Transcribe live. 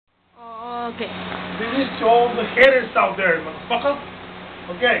Okay. This is to all the haters out there, motherfucker.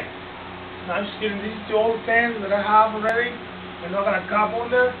 Okay. No, I'm just kidding. This is to all the fans that I have already. I'm not gonna cop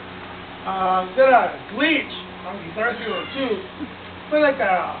on there. Got a glitch on Guitar Hero 2. For like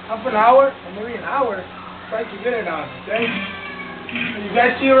a half an hour, or maybe an hour, trying to get it on, okay? And you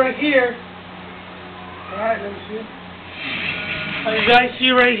guys see right here. Alright, let me see. And you guys see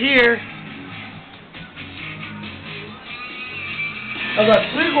right here. I got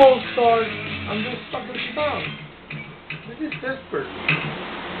 3 gold stars on this fucking song. This is desperate.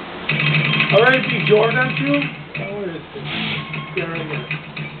 Already see Jordan too? Oh, where is it? Yeah, right here.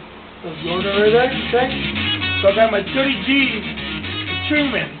 That's Jordan right there, okay? So I got my 30G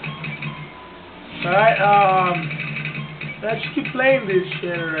treatment. Alright, I just keep playing this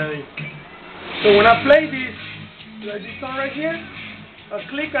shit already. So when I play this, like this song right here, I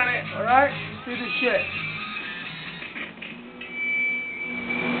click on it, alright? See the shit.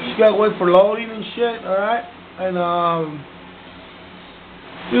 You gotta wait for loading and shit, alright? And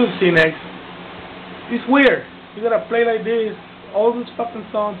you'll see next. It's weird. You gotta play like this, all these fucking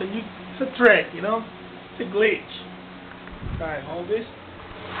songs, and it's a trick, you know? It's a glitch. Alright, hold this.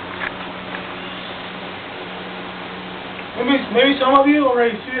 Maybe some of you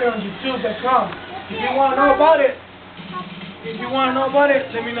already see it on YouTube.com. If you want to know about it,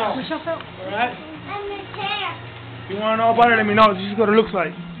 let me know. Alright? If you want to know about it, let me know. This is what it looks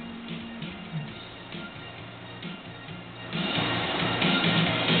like.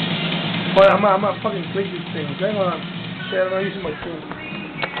 But I'm gonna fucking click this thing, okay? Hold on. Shit, I'm not using my phone.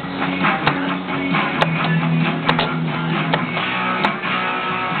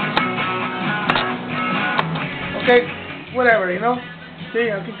 Okay, whatever, you know?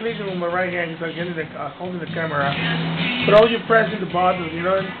 See, I can click it with my right hand because I'm holding the camera. But all you pressing the buttons, you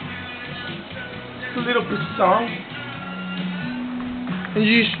know? It's a little piece of song. And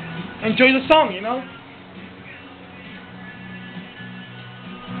you just enjoy the song, you know?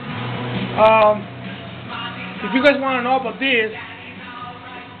 If you guys want to know about this,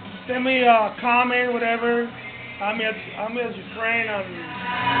 send me a comment, whatever. I'm as your friend on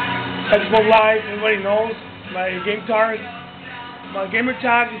Xbox Live. Everybody knows my game tag. My gamer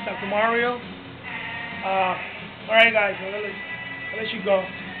tag is Akumario. Alright guys, I'll let you go.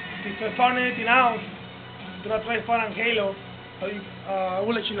 If I found anything else, do not play fun on Halo, I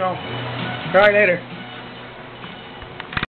will let you know. Alright, later.